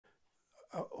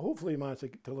hopefully you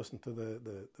managed to listen to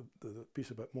the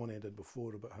piece about Monet I did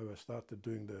before, about how I started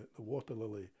doing the water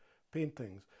lily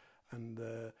paintings. And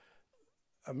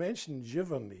I mentioned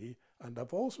Giverny, and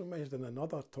I've also mentioned in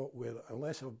another talk where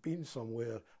unless I've been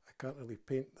somewhere, I can't really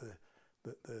paint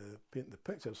the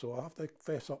picture. So I have to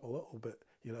fess up a little bit.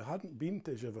 You know, I hadn't been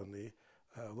to Giverny,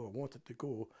 although I wanted to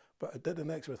go, but I did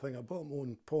an extra thing. I built my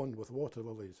own pond with water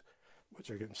lilies, which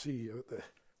I can see out the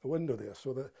window there,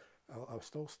 so that I'll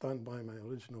still stand by my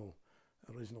original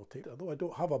take. Although I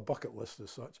don't have a bucket list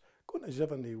as such, going to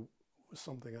Giverny was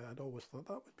something I'd always thought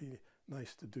that would be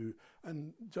nice to do.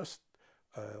 And just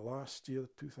last year,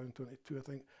 2022, I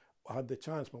think, I had the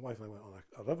chance, my wife and I went on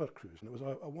a river cruise, and it was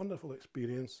a wonderful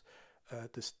experience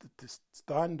to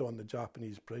stand on the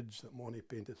Japanese bridge that Monet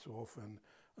painted so often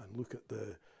and look at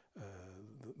the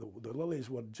lilies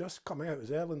were just coming out. It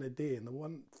was early in the day and they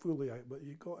weren't fully out, but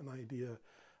you got an idea.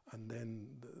 And then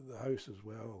the house as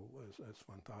well is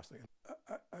fantastic.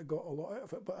 I got a lot out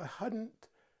of it, but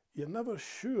you're never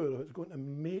sure if it's going to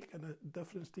make a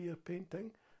difference to your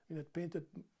painting. I mean, I'd painted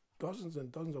dozens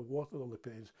and dozens of water lily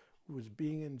paintings. Was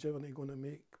being in Giverny going to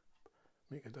make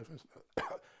a difference?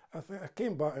 I think I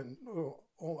came back and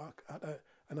I had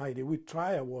an idea. We'd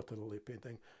try a water lily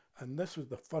painting, and this was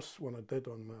the first one I did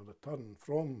on my return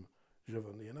from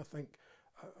Giverny. And I think,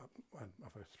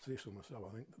 if I say so myself,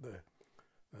 I think there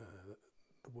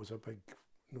was a big,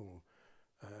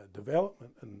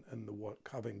 development in the work,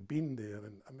 having been there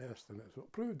and immersed in it. So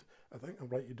it proved, I think I'm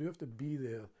right, you do have to be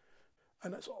there.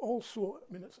 And it's also,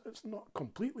 I mean, it's not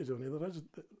completely Giverny. There is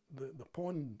the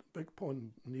pond, big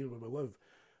pond near where we live.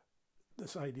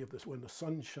 This idea of this, when the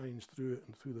sun shines through it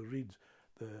and through the reeds,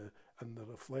 and the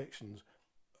reflections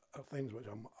are things which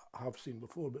I have seen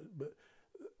before, but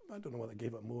I don't know whether it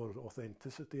gave it more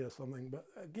authenticity or something, but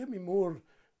it gave me more,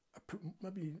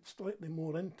 maybe slightly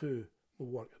more into my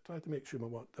work. I try to make sure my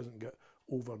work doesn't get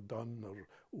overdone or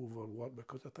overworked,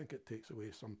 because I think it takes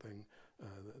away something,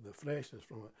 the freshness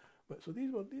from it. But so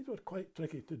these were quite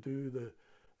tricky to do.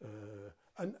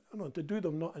 And to do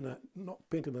them not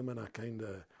painting them in a kind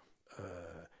of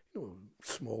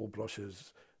small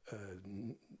brushes,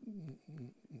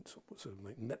 sort of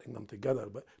like knitting them together,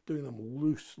 but doing them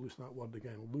loose, that word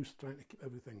again, loose, trying to keep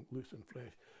everything loose and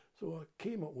fresh. So I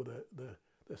came up with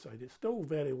this idea. It's still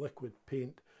very liquid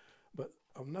paint, but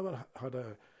I've never had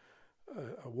a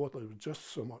water with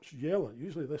just so much yellow.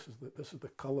 Usually this is the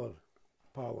colour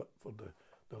palette for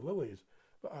the lilies,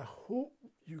 but I hope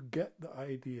you get the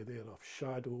idea there of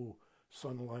shadow,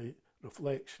 sunlight,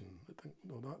 reflection. I think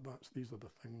these are the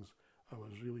things I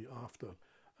was really after,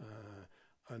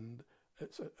 and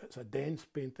it's a dense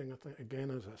painting. I think, again,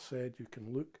 as I said, you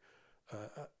can look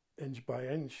inch by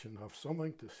inch and have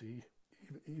something to see,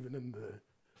 even in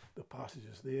the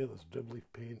passages there. There's dribbly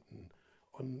paint and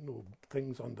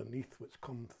things underneath which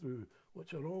come through,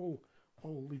 which are all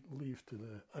leave to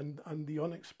and the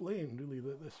unexplained. Really,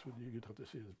 that this what you'd have to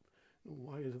say is,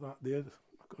 why is that there?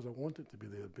 Because I want it to be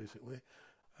there, basically.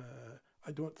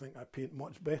 I don't think I paint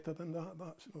much better than that.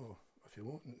 That's, if you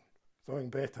want something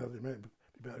better, you might be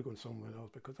better going somewhere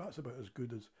else, because that's about as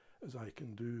good as I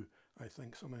can do. I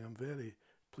think something I'm very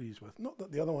pleased with. Not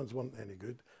that the other ones weren't any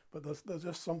good, but there's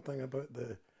just something about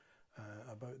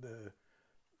I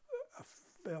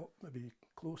felt maybe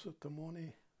closer to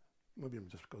Monet. Maybe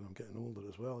just because I'm getting older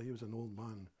as well. He was an old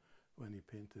man when he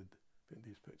painted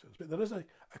these pictures. But there is a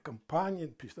companion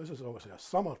piece. This is obviously a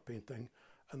summer painting,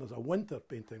 and there's a winter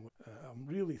painting. I'm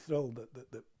really thrilled that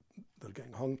they're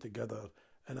getting hung together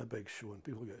in a big show, and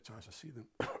people get a chance to see them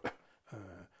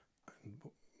and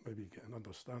maybe get an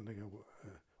understanding of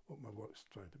what my work's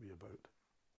trying to be about.